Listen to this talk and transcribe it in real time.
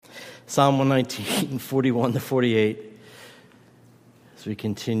Psalm 119, 41 to 48. As we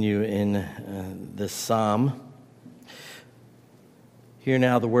continue in this psalm. Hear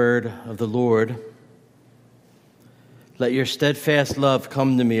now the word of the Lord. Let your steadfast love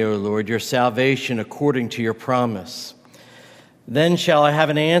come to me, O Lord, your salvation according to your promise. Then shall I have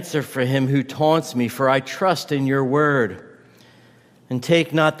an answer for him who taunts me, for I trust in your word. And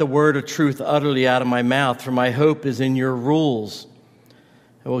take not the word of truth utterly out of my mouth, for my hope is in your rules.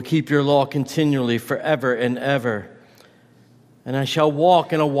 I will keep your law continually forever and ever. And I shall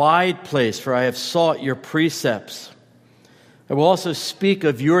walk in a wide place, for I have sought your precepts. I will also speak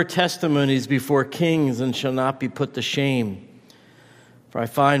of your testimonies before kings and shall not be put to shame. For I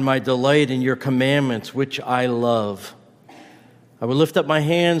find my delight in your commandments, which I love. I will lift up my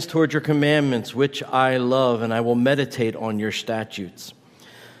hands toward your commandments, which I love, and I will meditate on your statutes.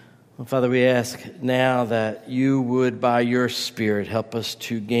 Well, Father, we ask now that you would, by your Spirit, help us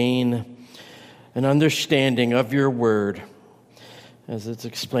to gain an understanding of your word as it's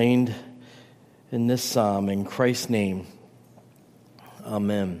explained in this psalm. In Christ's name,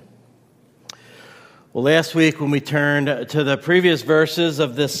 amen. Well, last week when we turned to the previous verses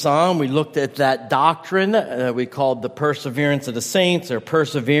of this psalm, we looked at that doctrine we called the perseverance of the saints, or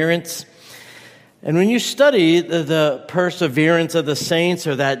perseverance. And when you study the perseverance of the saints,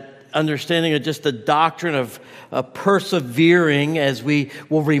 or that understanding of just the doctrine of persevering as we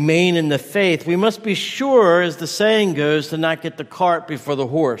will remain in the faith, we must be sure, as the saying goes, to not get the cart before the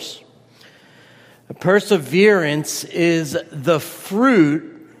horse. Perseverance is the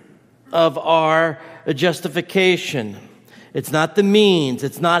fruit of our justification. It's not the means.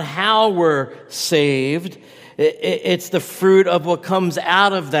 It's not how we're saved. It's the fruit of what comes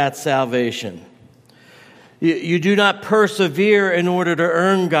out of that salvation. You do not persevere in order to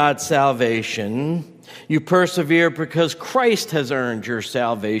earn God's salvation. You persevere because Christ has earned your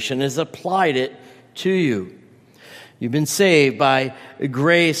salvation, has applied it to you. You've been saved by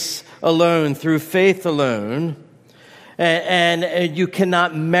grace alone, through faith alone. And you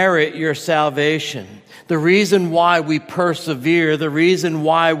cannot merit your salvation. The reason why we persevere, the reason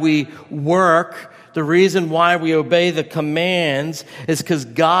why we work, the reason why we obey the commands is because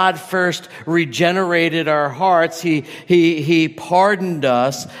God first regenerated our hearts. He pardoned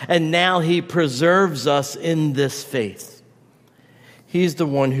us, and now He preserves us in this faith. He's the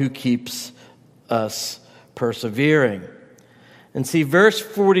one who keeps us persevering. And see, verse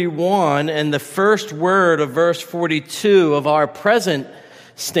 41 and the first word of verse 42 of our present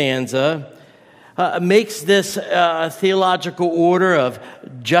stanza makes this theological order of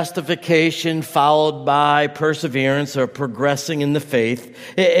justification followed by perseverance, or progressing in the faith.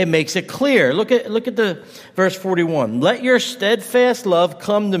 It makes it clear. Look at the verse 41. Let your steadfast love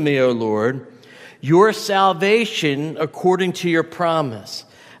come to me, O Lord, your salvation according to your promise.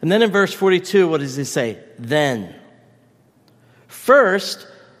 And then in verse 42, what does he say? Then. First,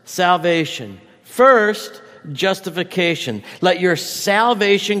 salvation. First, justification. Let your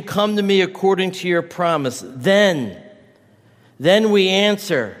salvation come to me according to your promise. Then we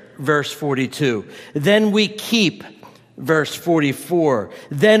answer, verse 42. Then we keep, verse 44.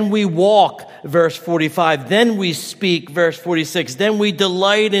 Then we walk, verse 45. Then we speak, verse 46. Then we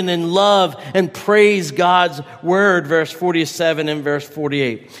delight in and love and praise God's word, verse 47 and verse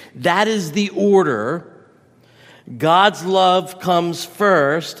 48. That is the order. God's love comes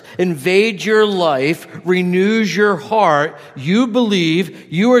first, invades your life, renews your heart, you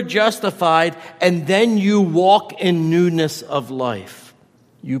believe, you are justified, and then you walk in newness of life.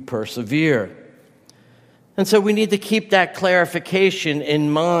 You persevere. And so we need to keep that clarification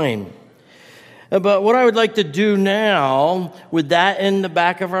in mind. But what I would like to do now, with that in the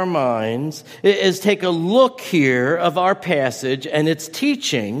back of our minds, is take a look here of our passage and its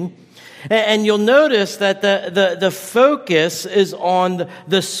teaching. And you'll notice that the focus is on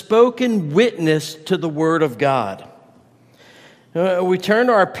the spoken witness to the Word of God. We turn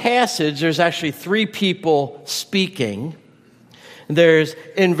to our passage, there's actually three people speaking. There's,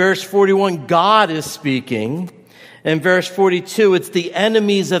 in verse 41, God is speaking. In verse 42, it's the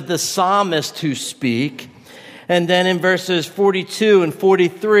enemies of the psalmist who speak. And then in verses 42 and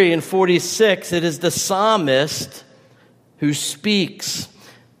 43 and 46, it is the psalmist who speaks.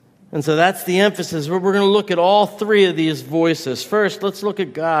 And so that's the emphasis. We're going to look at all three of these voices. First, let's look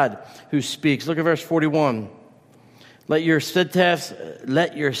at God who speaks. Look at verse 41. Let your steadfast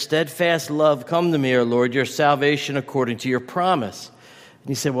love come to me, O Lord, your salvation according to your promise. And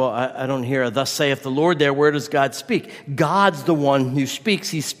you say, well, I don't hear thus saith the Lord there. Where does God speak? God's the one who speaks.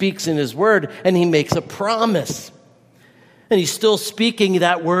 He speaks in His word, and He makes a promise. And he's still speaking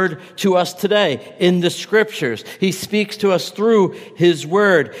that word to us today in the scriptures. He speaks to us through his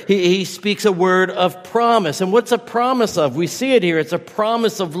word. He speaks a word of promise. And what's a promise of? We see it here. It's a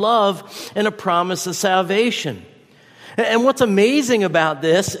promise of love and a promise of salvation. And what's amazing about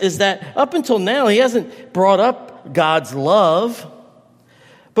this is that up until now, he hasn't brought up God's love.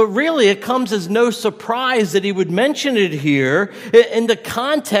 But really, it comes as no surprise that he would mention it here in the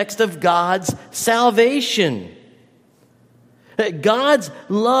context of God's salvation. God's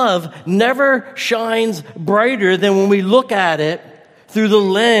love never shines brighter than when we look at it through the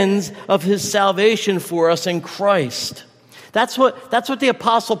lens of his salvation for us in Christ. That's what the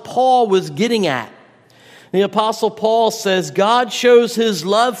Apostle Paul was getting at. The Apostle Paul says, God shows his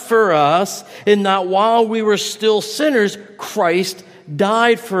love for us in that while we were still sinners, Christ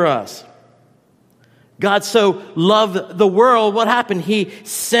died for us. God so loved the world, what happened? He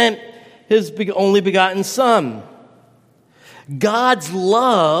sent his only begotten Son. God's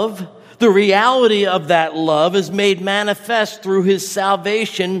love, the reality of that love, is made manifest through his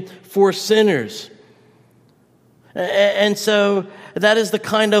salvation for sinners. And so that is the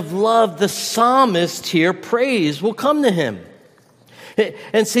kind of love the psalmist here prays will come to him.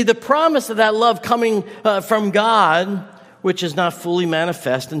 And see, the promise of that love coming from God, which is not fully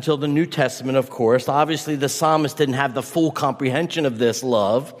manifest until the New Testament, of course. Obviously, the psalmist didn't have the full comprehension of this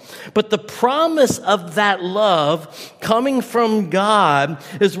love. But the promise of that love coming from God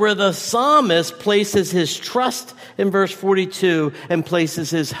is where the psalmist places his trust in verse 42 and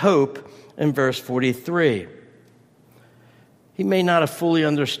places his hope in verse 43. He may not have fully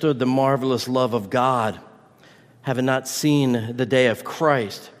understood the marvelous love of God, having not seen the day of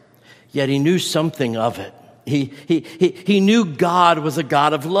Christ, yet he knew something of it. He knew God was a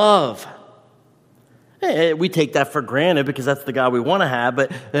God of love. We take that for granted because that's the God we want to have.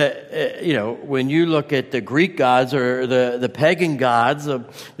 But, when you look at the Greek gods or the pagan gods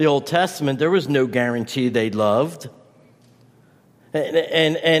of the Old Testament, there was no guarantee they loved.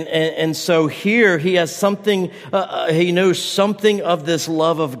 And so here he has something, he knows something of this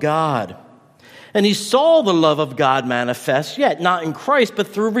love of God. And he saw the love of God manifest, yet not in Christ, but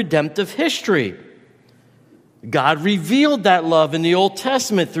through redemptive history. God revealed that love in the Old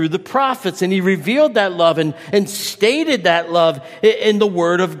Testament through the prophets, and he revealed that love and stated that love in the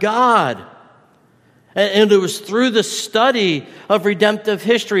Word of God. And it was through the study of redemptive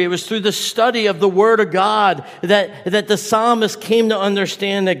history, it was through the study of the Word of God that the psalmist came to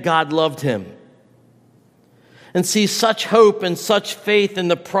understand that God loved him. And see, such hope and such faith in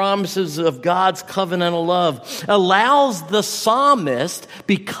the promises of God's covenantal love allows the psalmist,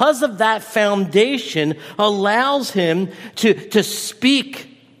 because of that foundation, allows him to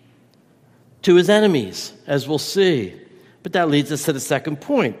speak to his enemies, as we'll see. But that leads us to the second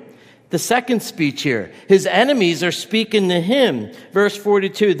point. The second speech here. His enemies are speaking to him. Verse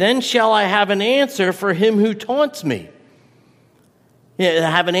 42, then shall I have an answer for him who taunts me.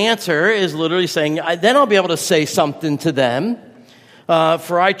 Have an answer is literally saying, then I'll be able to say something to them,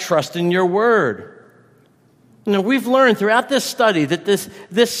 for I trust in your word. We've learned throughout this study that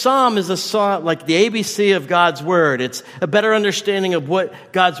this psalm is a psalm like the ABC of God's word. It's a better understanding of what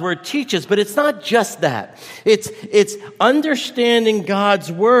God's word teaches, but it's not just that. It's understanding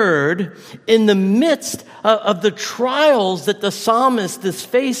God's word in the midst of the trials that the psalmist is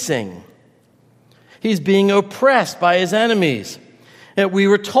facing. He's being oppressed by his enemies. And we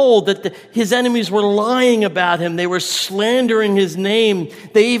were told that his enemies were lying about him. They were slandering his name.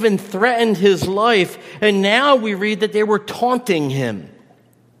 They even threatened his life. And now we read that they were taunting him.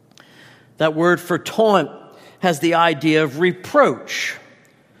 That word for taunt has the idea of reproach.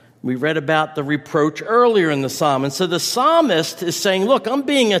 We read about the reproach earlier in the psalm. And so the psalmist is saying, look, I'm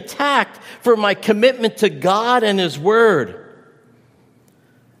being attacked for my commitment to God and his word.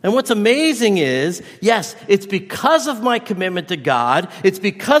 And what's amazing is, yes, it's because of my commitment to God, it's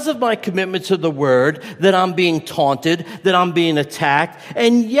because of my commitment to the Word that I'm being taunted, that I'm being attacked,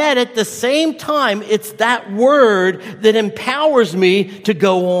 and yet at the same time, it's that Word that empowers me to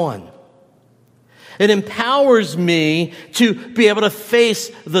go on. It empowers me to be able to face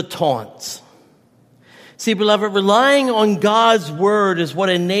the taunts. See, beloved, relying on God's word is what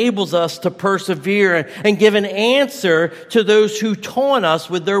enables us to persevere and give an answer to those who taunt us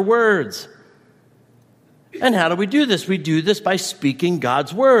with their words. And how do we do this? We do this by speaking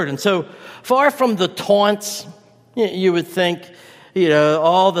God's word. And so, far from the taunts, you would think,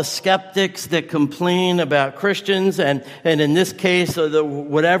 all the skeptics that complain about Christians, and in this case,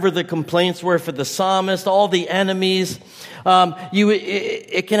 whatever the complaints were for the psalmist, all the enemies,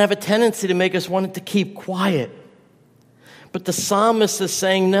 it can have a tendency to make us want to keep quiet. But the psalmist is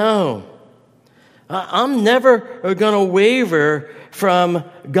saying, no, I'm never going to waver from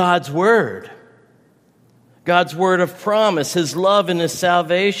God's word. God's word of promise, his love and his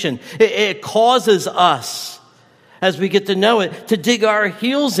salvation. It causes us, as we get to know it, to dig our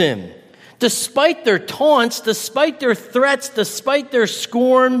heels in. Despite their taunts, despite their threats, despite their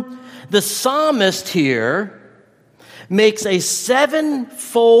scorn, the psalmist here makes a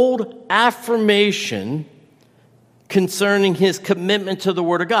 7-fold affirmation concerning his commitment to the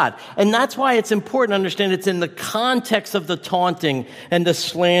Word of God. And that's why it's important to understand it's in the context of the taunting and the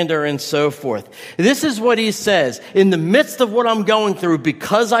slander and so forth. This is what he says. In the midst of what I'm going through,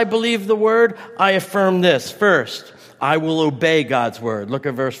 because I believe the Word, I affirm this. First, I will obey God's Word. Look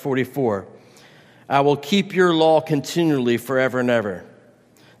at verse 44. I will keep your law continually forever and ever.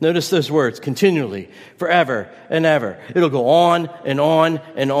 Notice those words, continually, forever and ever. It'll go on and on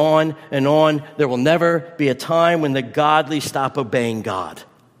and on and on. There will never be a time when the godly stop obeying God.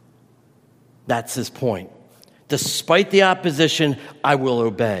 That's his point. Despite the opposition, I will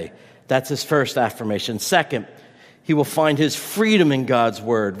obey. That's his first affirmation. Second, he will find his freedom in God's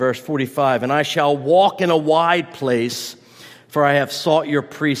word. Verse 45, and I shall walk in a wide place, for I have sought your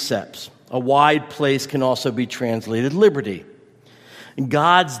precepts. A wide place can also be translated liberty.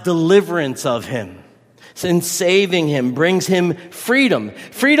 God's deliverance of him in saving him brings him freedom.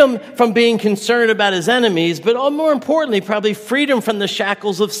 Freedom from being concerned about his enemies, but more importantly, probably freedom from the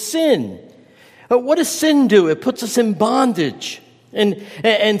shackles of sin. But what does sin do? It puts us in bondage.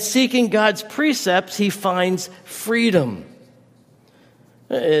 And seeking God's precepts, he finds freedom.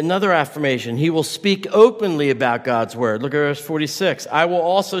 Another affirmation, he will speak openly about God's word. Look at verse 46. I will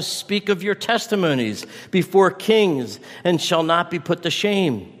also speak of your testimonies before kings and shall not be put to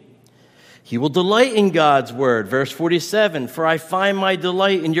shame. He will delight in God's word. Verse 47, for I find my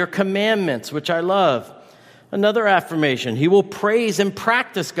delight in your commandments, which I love. Another affirmation, he will praise and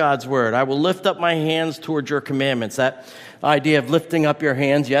practice God's word. I will lift up my hands towards your commandments. That idea of lifting up your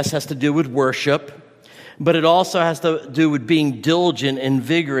hands, yes, has to do with worship. But it also has to do with being diligent and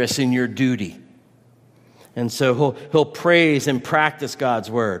vigorous in your duty. And so he'll praise and practice God's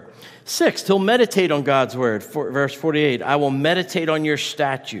word. Sixth, he'll meditate on God's word. Verse 48, I will meditate on your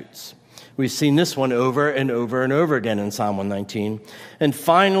statutes. We've seen this one over and over and over again in Psalm 119. And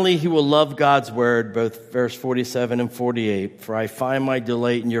finally, he will love God's word, both verse 47 and 48. For I find my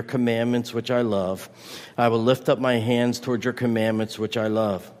delight in your commandments, which I love. I will lift up my hands toward your commandments, which I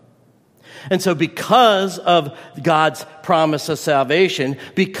love. And so because of God's promise of salvation,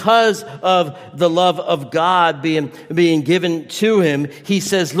 because of the love of God being given to him, he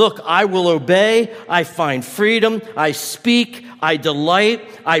says, look, I will obey, I find freedom, I speak, I delight,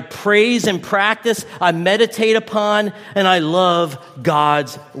 I praise and practice, I meditate upon, and I love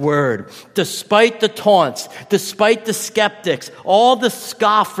God's word. Despite the taunts, despite the skeptics, all the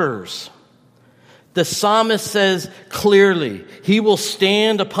scoffers, the psalmist says clearly, he will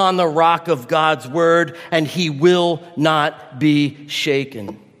stand upon the rock of God's word and he will not be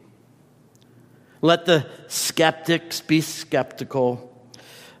shaken. Let the skeptics be skeptical.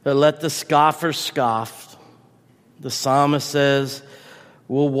 Let the scoffers scoff. The psalmist says,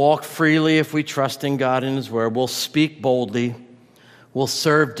 we'll walk freely if we trust in God and his word. We'll speak boldly. We'll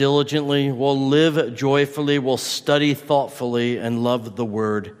serve diligently. We'll live joyfully. We'll study thoughtfully and love the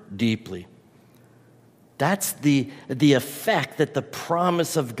word deeply. That's the effect that the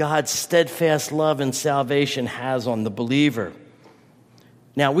promise of God's steadfast love and salvation has on the believer.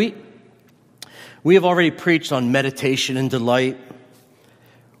 Now, we have already preached on meditation and delight.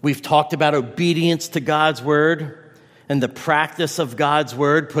 We've talked about obedience to God's word and the practice of God's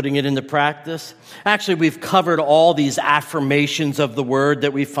word, putting it into practice. Actually, we've covered all these affirmations of the word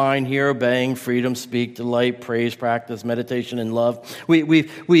that we find here: obeying, freedom, speak, delight, praise, practice, meditation, and love.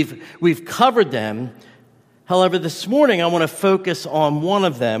 We've covered them. However, this morning I want to focus on one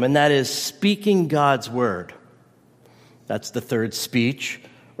of them, and that is speaking God's word. That's the third speech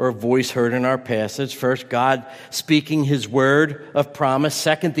or voice heard in our passage. First, God speaking his word of promise.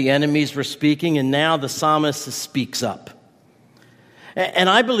 Second, the enemies were speaking, and now the psalmist speaks up. And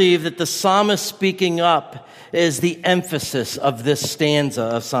I believe that the psalmist speaking up is the emphasis of this stanza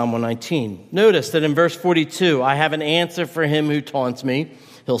of Psalm 119. Notice that in verse 42, I have an answer for him who taunts me.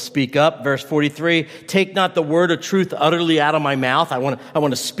 He'll speak up. Verse 43, take not the word of truth utterly out of my mouth. I want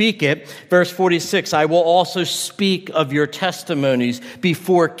to speak it. Verse 46, I will also speak of your testimonies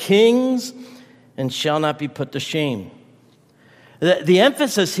before kings and shall not be put to shame. The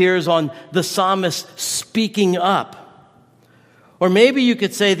emphasis here is on the psalmist speaking up. Or maybe you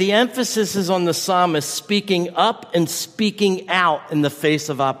could say the emphasis is on the psalmist speaking up and speaking out in the face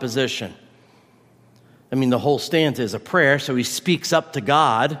of opposition. I mean, the whole stanza is a prayer, so he speaks up to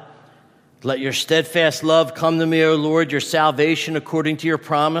God. Let your steadfast love come to me, O Lord, your salvation according to your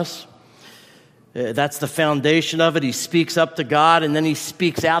promise. That's the foundation of it. He speaks up to God, and then he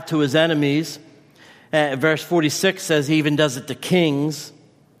speaks out to his enemies. Verse 46 says he even does it to kings.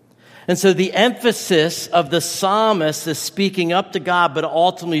 And so the emphasis of the psalmist is speaking up to God, but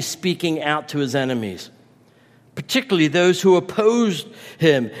ultimately speaking out to his enemies, particularly those who opposed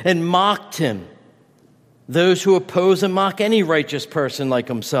him and mocked him, those who oppose and mock any righteous person like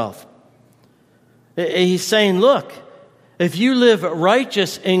himself. He's saying, look, if you live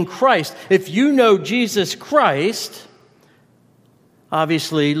righteous in Christ, if you know Jesus Christ,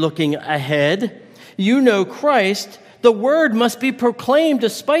 obviously looking ahead, you know Christ, the word must be proclaimed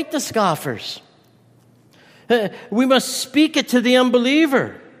despite the scoffers. We must speak it to the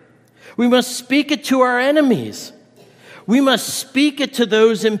unbeliever. We must speak it to our enemies. We must speak it to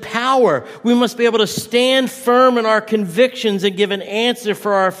those in power. We must be able to stand firm in our convictions and give an answer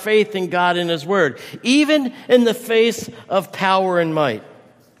for our faith in God and his word, even in the face of power and might.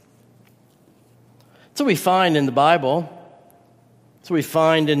 That's what we find in the Bible. That's what we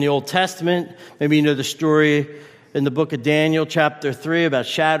find in the Old Testament. Maybe you know the story in the book of Daniel, chapter 3, about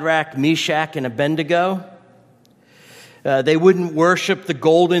Shadrach, Meshach, and Abednego. They wouldn't worship the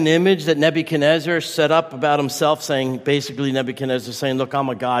golden image that Nebuchadnezzar set up about himself, saying, basically Nebuchadnezzar saying, look, I'm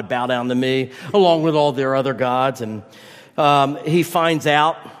a god, bow down to me, along with all their other gods. And he finds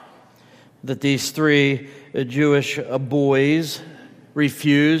out that these three Jewish boys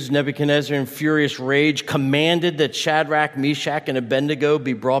refused. Nebuchadnezzar, in furious rage, commanded that Shadrach, Meshach, and Abednego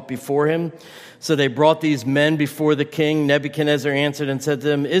be brought before him. So they brought these men before the king. Nebuchadnezzar answered and said to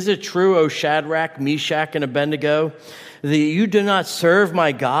them, is it true, O Shadrach, Meshach, and Abednego, that you do not serve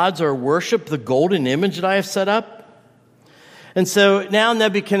my gods or worship the golden image that I have set up? And so now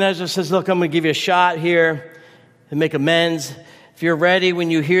Nebuchadnezzar says, look, I'm going to give you a shot here and make amends. If you're ready, when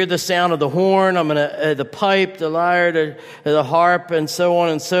you hear the sound of the horn, I'm going to, the pipe, the lyre, the harp, and so on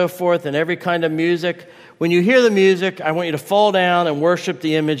and so forth, and every kind of music. When you hear the music, I want you to fall down and worship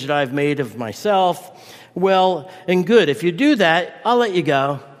the image that I've made of myself. Well and good. If you do that, I'll let you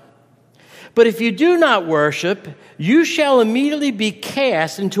go. But if you do not worship, you shall immediately be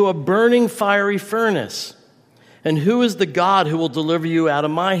cast into a burning fiery furnace. And who is the God who will deliver you out of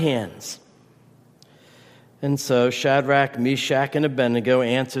my hands? And so Shadrach, Meshach, and Abednego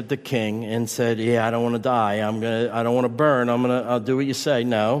answered the king and said, yeah, I don't want to die. I don't want to burn. I'll do what you say.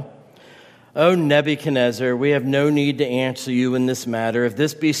 No. O Nebuchadnezzar, we have no need to answer you in this matter. If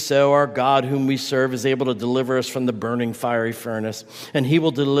this be so, our God whom we serve is able to deliver us from the burning fiery furnace, and he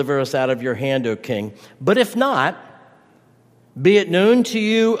will deliver us out of your hand, O king. But if not, be it known to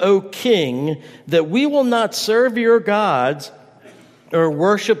you, O king, that we will not serve your gods or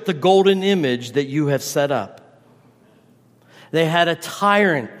worship the golden image that you have set up. They had a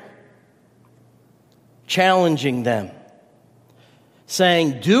tyrant challenging them,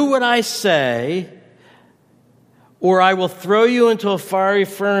 saying, do what I say, or I will throw you into a fiery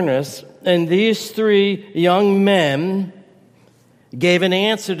furnace. And these three young men gave an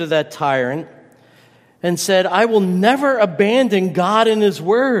answer to that tyrant and said, I will never abandon God and his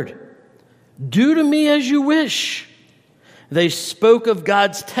word. Do to me as you wish. They spoke of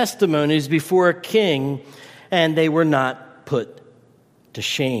God's testimonies before a king, and they were not put to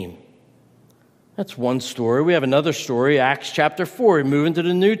shame. That's one story. We have another story, Acts chapter 4. We move into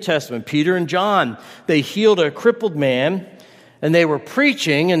the New Testament. Peter and John, they healed a crippled man, and they were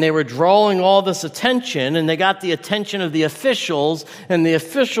preaching, and they were drawing all this attention, and they got the attention of the officials, and the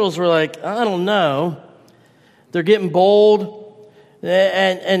officials were like, I don't know. They're getting bold,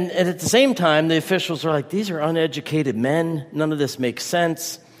 and at the same time, the officials are like, these are uneducated men. None of this makes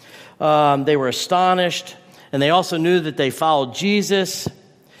sense. They were astonished, and they also knew that they followed Jesus.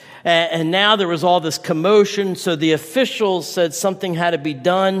 And now there was all this commotion, so the officials said something had to be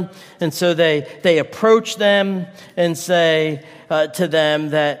done. And so they approach them and say to them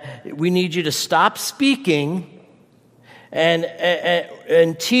that we need you to stop speaking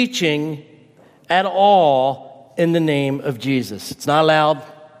and teaching at all in the name of Jesus. It's not allowed. I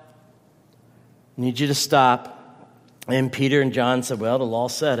need you to stop. And Peter and John said, well, the law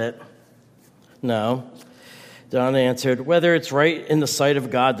said it. No. John answered, whether it's right in the sight of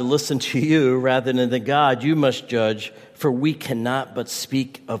God to listen to you rather than to God, you must judge, for we cannot but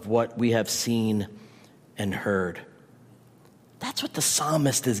speak of what we have seen and heard. That's what the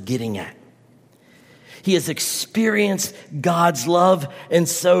psalmist is getting at. He has experienced God's love and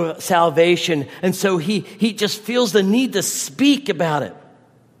so salvation, and so he just feels the need to speak about it.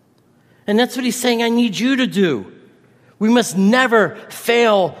 And that's what he's saying, I need you to do. We must never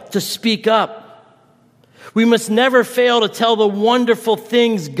fail to speak up. We must never fail to tell the wonderful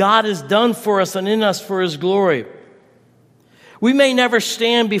things God has done for us and in us for his glory. We may never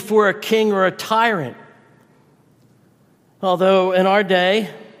stand before a king or a tyrant. Although in our day,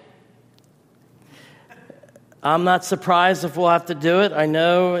 I'm not surprised if we'll have to do it. I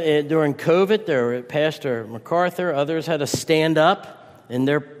know during COVID, Pastor MacArthur, others had to stand up in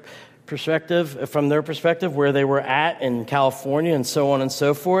their perspective, from their perspective, where they were at in California and so on and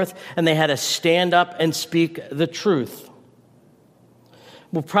so forth, and they had to stand up and speak the truth.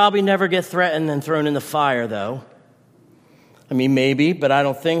 We'll probably never get threatened and thrown in the fire, though. I mean, maybe, but I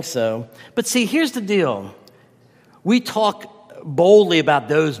don't think so. But see, here's the deal. We talk boldly about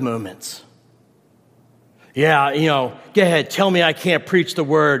those moments. Yeah, go ahead, tell me I can't preach the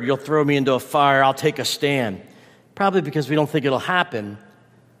word. You'll throw me into a fire. I'll take a stand. Probably because we don't think it'll happen.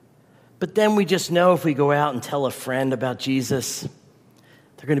 But then we just know if we go out and tell a friend about Jesus,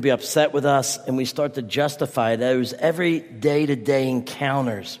 they're going to be upset with us, and we start to justify those every day-to-day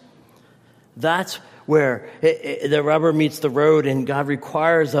encounters. That's where the rubber meets the road, and God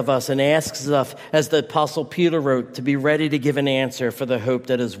requires of us and asks us, as the Apostle Peter wrote, to be ready to give an answer for the hope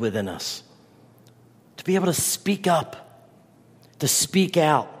that is within us. To be able to speak up, to speak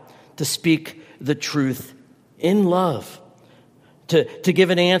out, to speak the truth in love. To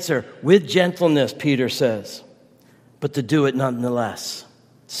give an answer with gentleness, Peter says, but to do it nonetheless.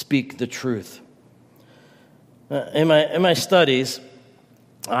 Speak the truth. In my studies,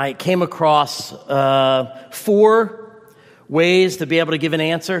 I came across 4 ways to be able to give an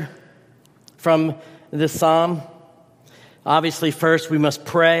answer from this psalm. Obviously, first we must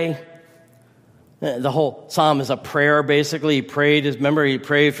pray. The whole psalm is a prayer, basically. He prayed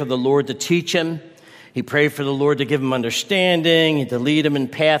for the Lord to teach him. He prayed for the Lord to give him understanding, to lead him in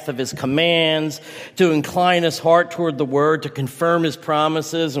path of his commands, to incline his heart toward the word, to confirm his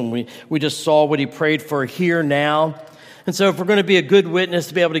promises. And we just saw what he prayed for here now. And so if we're going to be a good witness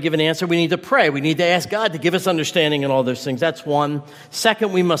to be able to give an answer, we need to pray. We need to ask God to give us understanding in all those things. That's one.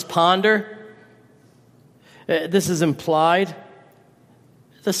 Second, we must ponder. This is implied.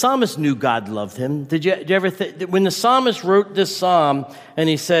 The psalmist knew God loved him. Did you ever think, when the psalmist wrote this psalm and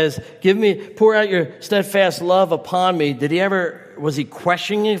he says, pour out your steadfast love upon me, was he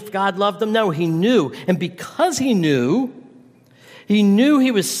questioning if God loved him? No, he knew. And because he knew he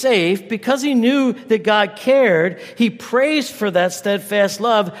was safe, because he knew that God cared, he prays for that steadfast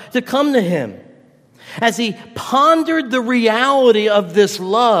love to come to him. As he pondered the reality of this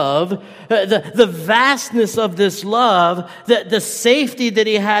love, the vastness of this love, the safety that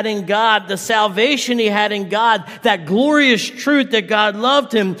he had in God, the salvation he had in God, that glorious truth that God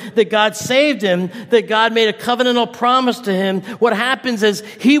loved him, that God saved him, that God made a covenantal promise to him, what happens is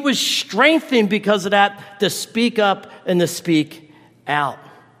he was strengthened because of that to speak up and to speak out.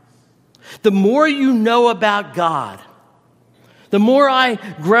 The more you know about God, the more I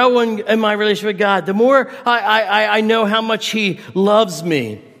grow in my relationship with God, the more I know how much he loves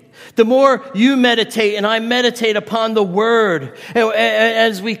me. The more you meditate and I meditate upon the word,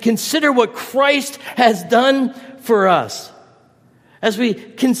 as we consider what Christ has done for us, as we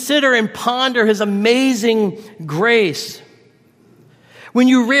consider and ponder his amazing grace, when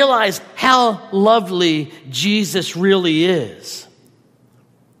you realize how lovely Jesus really is,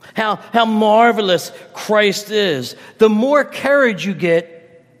 how marvelous Christ is, the more courage you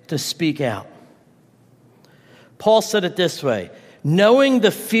get to speak out. Paul said it this way: knowing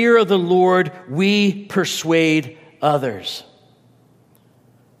the fear of the Lord, we persuade others.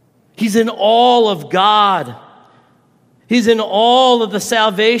 He's in awe of God. He's in awe of the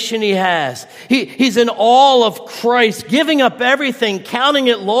salvation he has. He's in awe of Christ, giving up everything, counting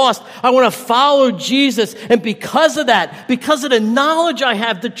it lost. I want to follow Jesus. And because of that, because of the knowledge I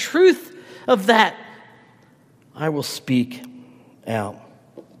have, the truth of that, I will speak out.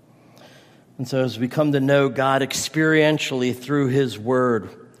 And so as we come to know God experientially through his word,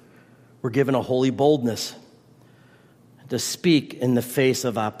 we're given a holy boldness to speak in the face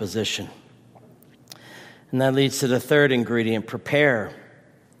of opposition. And that leads to the third ingredient: prepare.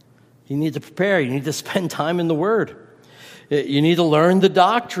 You need to prepare. You need to spend time in the Word. You need to learn the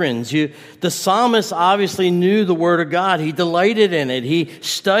doctrines. The psalmist obviously knew the Word of God. He delighted in it. He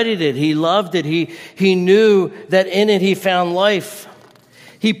studied it. He loved it. He knew that in it he found life.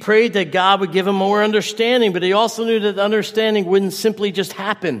 He prayed that God would give him more understanding, but he also knew that understanding wouldn't simply just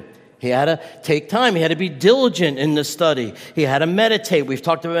happen. He had to take time. He had to be diligent in the study. He had to meditate. We've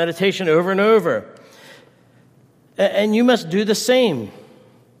talked about meditation over and over. And you must do the same.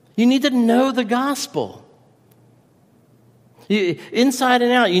 You need to know the gospel. Inside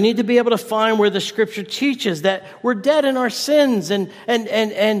and out, you need to be able to find where the Scripture teaches that we're dead in our sins,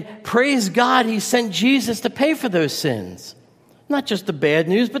 and praise God, He sent Jesus to pay for those sins. Not just the bad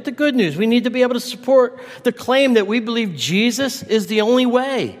news, but the good news. We need to be able to support the claim that we believe Jesus is the only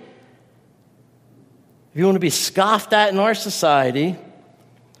way. If you want to be scoffed at in our society,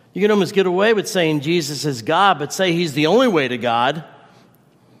 you can almost get away with saying Jesus is God, but say He's the only way to God.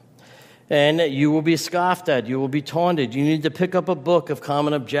 And you will be scoffed at. You will be taunted. You need to pick up a book of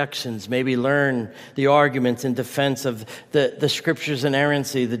common objections, maybe learn the arguments in defense of the Scripture's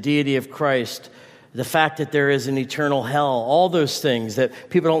inerrancy, the deity of Christ, the fact that there is an eternal hell, all those things that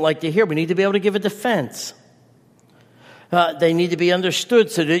people don't like to hear. We need to be able to give a defense. They need to be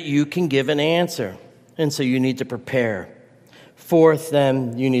understood so that you can give an answer. And so you need to prepare. Fourth,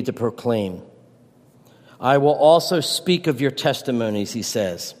 then, you need to proclaim. I will also speak of your testimonies, he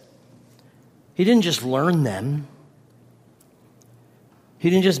says. He didn't just learn them. He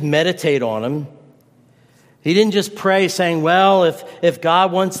didn't just meditate on them. He didn't just pray saying, well, if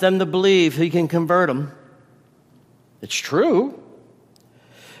God wants them to believe, He can convert them. It's true.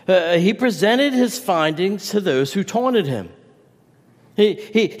 He presented His findings to those who taunted Him.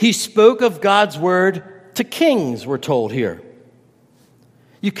 He spoke of God's word to kings, we're told here.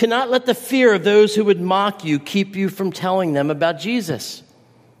 You cannot let the fear of those who would mock you keep you from telling them about Jesus.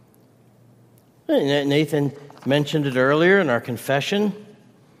 Nathan mentioned it earlier in our confession.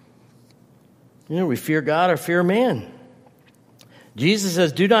 We fear God or fear man. Jesus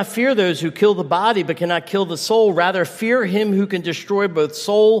says, do not fear those who kill the body but cannot kill the soul. Rather, fear Him who can destroy both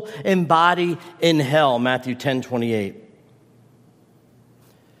soul and body in hell. Matthew 10:28.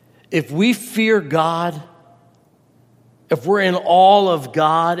 If we fear God, if we're in awe of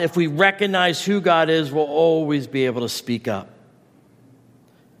God, if we recognize who God is, we'll always be able to speak up.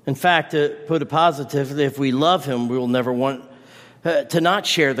 In fact, to put it positively, if we love Him, we will never want to not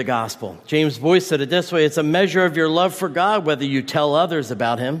share the gospel. James Boyce said it this way: it's a measure of your love for God whether you tell others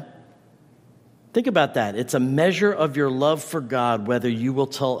about Him. Think about that. It's a measure of your love for God whether you will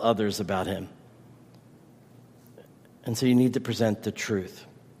tell others about Him. And so you need to present the truth.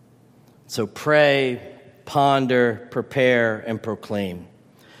 So pray, ponder, prepare, and proclaim.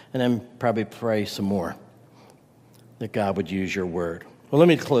 And then probably pray some more that God would use your word. Well, let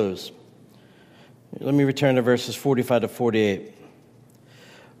me close. Let me return to verses 45 to 48.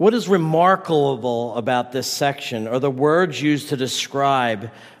 What is remarkable about this section are the words used to describe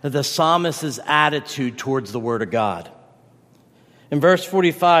the psalmist's attitude towards the Word of God. In verse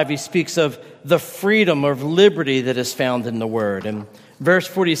 45, he speaks of the freedom or liberty that is found in the Word. In verse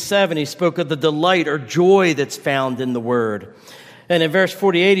 47, he spoke of the delight or joy that's found in the Word. And in verse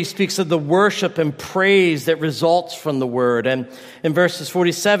 48, he speaks of the worship and praise that results from the Word. And in verses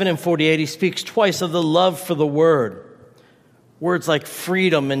 47 and 48, he speaks twice of the love for the Word. Words like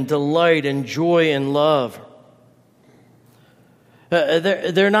freedom and delight and joy and love.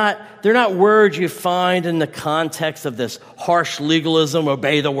 They're not words you find in the context of this harsh legalism,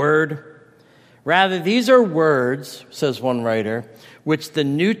 obey the Word. Rather, these are words, says one writer, which the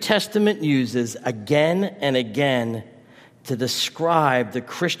New Testament uses again and again to describe the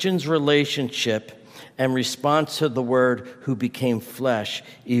Christian's relationship and response to the Word who became flesh,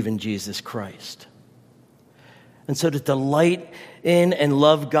 even Jesus Christ. And so to delight in and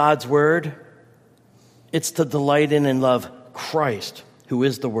love God's Word, it's to delight in and love Christ, who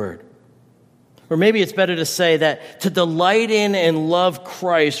is the Word. Or maybe it's better to say that to delight in and love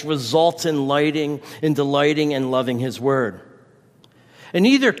Christ results in delighting and loving His Word. In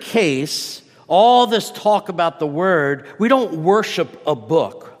either case, all this talk about the Word, we don't worship a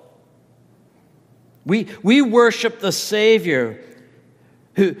book. We worship the Savior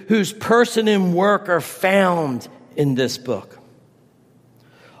whose person and work are found in this book.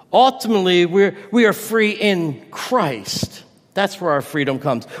 Ultimately, we are free in Christ. That's where our freedom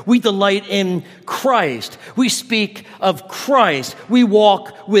comes. We delight in Christ. We speak of Christ. We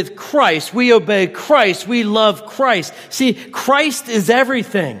walk with Christ. We obey Christ. We love Christ. See, Christ is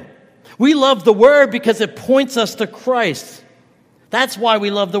everything. We love the Word because it points us to Christ. That's why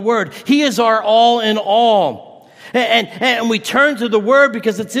we love the Word. He is our all in all. And we turn to the Word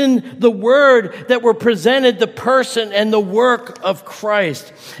because it's in the Word that we're presented the person and the work of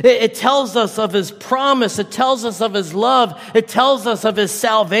Christ. It tells us of His promise. It tells us of His love. It tells us of His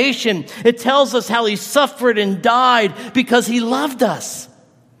salvation. It tells us how He suffered and died because He loved us.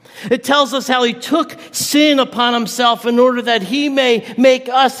 It tells us how He took sin upon Himself in order that He may make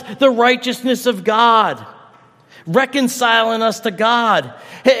us the righteousness of God. reconciling us to God.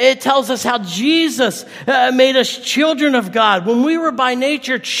 It tells us how Jesus made us children of God. When we were by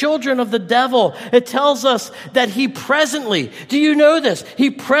nature children of the devil, it tells us that he presently, do you know this?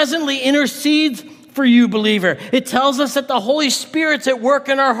 He presently intercedes for you, believer. It tells us that the Holy Spirit's at work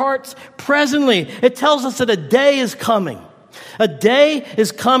in our hearts presently. It tells us that a day is coming. A day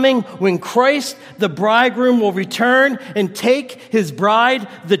is coming when Christ, the bridegroom, will return and take his bride,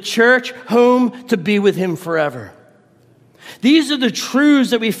 the church, home to be with him forever. These are the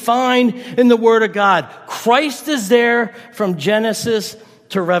truths that we find in the Word of God. Christ is there from Genesis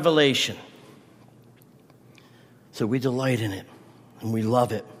to Revelation. So we delight in it and we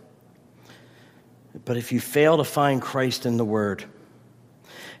love it. But if you fail to find Christ in the Word,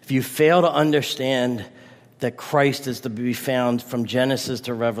 if you fail to understand that Christ is to be found from Genesis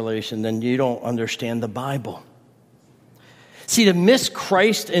to Revelation, then you don't understand the Bible. See, to miss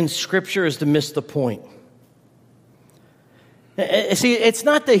Christ in Scripture is to miss the point. See, it's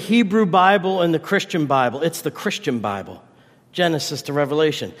not the Hebrew Bible and the Christian Bible. It's the Christian Bible, Genesis to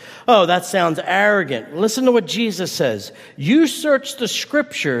Revelation. Oh, that sounds arrogant. Listen to what Jesus says. You search the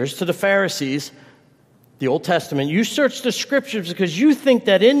Scriptures, to the Pharisees, the Old Testament. You search the Scriptures because you think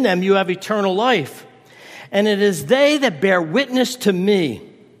that in them you have eternal life. And it is they that bear witness to me.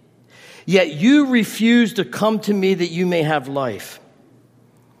 Yet you refuse to come to me that you may have life.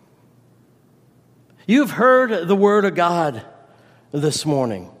 You've heard the word of God this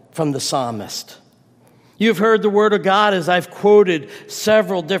morning from the psalmist. You've heard the word of God as I've quoted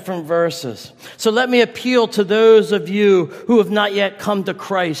several different verses. So let me appeal to those of you who have not yet come to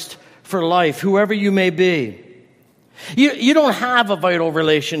Christ for life, whoever you may be. You don't have a vital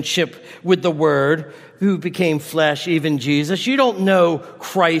relationship with the Word who became flesh, even Jesus. You don't know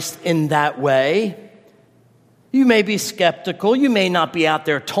Christ in that way. You may be skeptical. You may not be out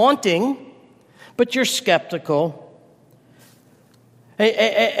there taunting, but you're skeptical.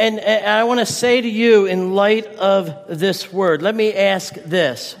 And I want to say to you, in light of this word, let me ask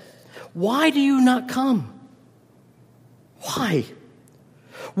this. Why do you not come? Why?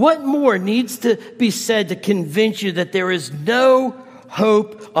 What more needs to be said to convince you that there is no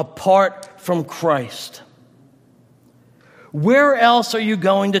hope apart from Christ? Where else are you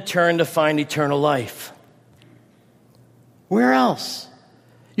going to turn to find eternal life? Where else?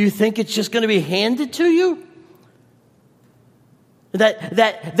 You think it's just going to be handed to you?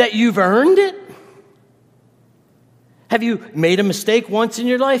 That you've earned it? Have you made a mistake once in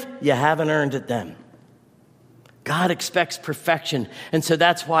your life? You haven't earned it then. God expects perfection, and so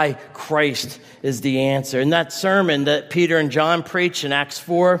that's why Christ is the answer. In that sermon that Peter and John preached in Acts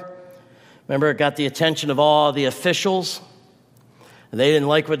 4, remember, it got the attention of all the officials. They didn't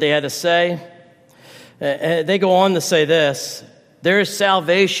like what they had to say. They go on to say this: there is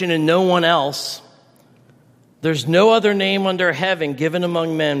salvation in no one else. There's no other name under heaven given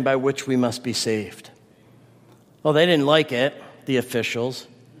among men by which we must be saved. Well, they didn't like it, the officials.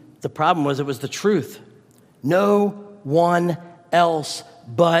 The problem was it was the truth. No one else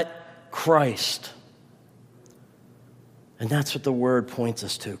but Christ. And that's what the word points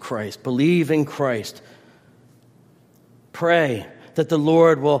us to, Christ. Believe in Christ. Pray that the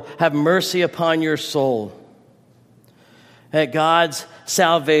Lord will have mercy upon your soul. That God's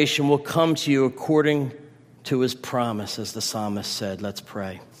salvation will come to you according to his promise, as the psalmist said. Let's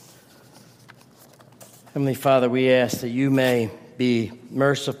pray. Heavenly Father, we ask that you may be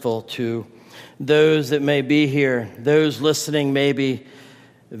merciful to those that may be here, those listening maybe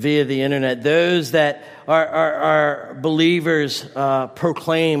via the internet, those that are believers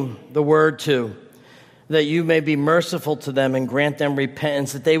proclaim the word to, that you may be merciful to them and grant them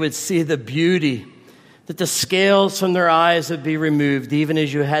repentance, that they would see the beauty, that the scales from their eyes would be removed, even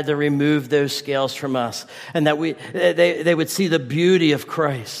as you had to remove those scales from us, and that they would see the beauty of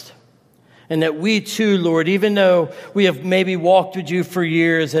Christ. And that we too, Lord, even though we have maybe walked with you for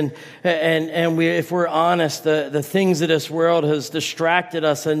years, and we, if we're honest, the things of this world has distracted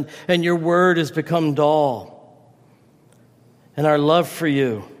us, and your word has become dull. And our love for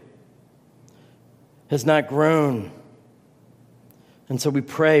you has not grown. And so we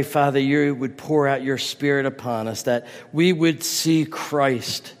pray, Father, you would pour out your Spirit upon us, that we would see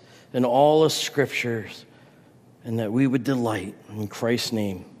Christ in all of Scriptures, and that we would delight in Christ's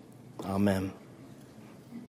name. Amen.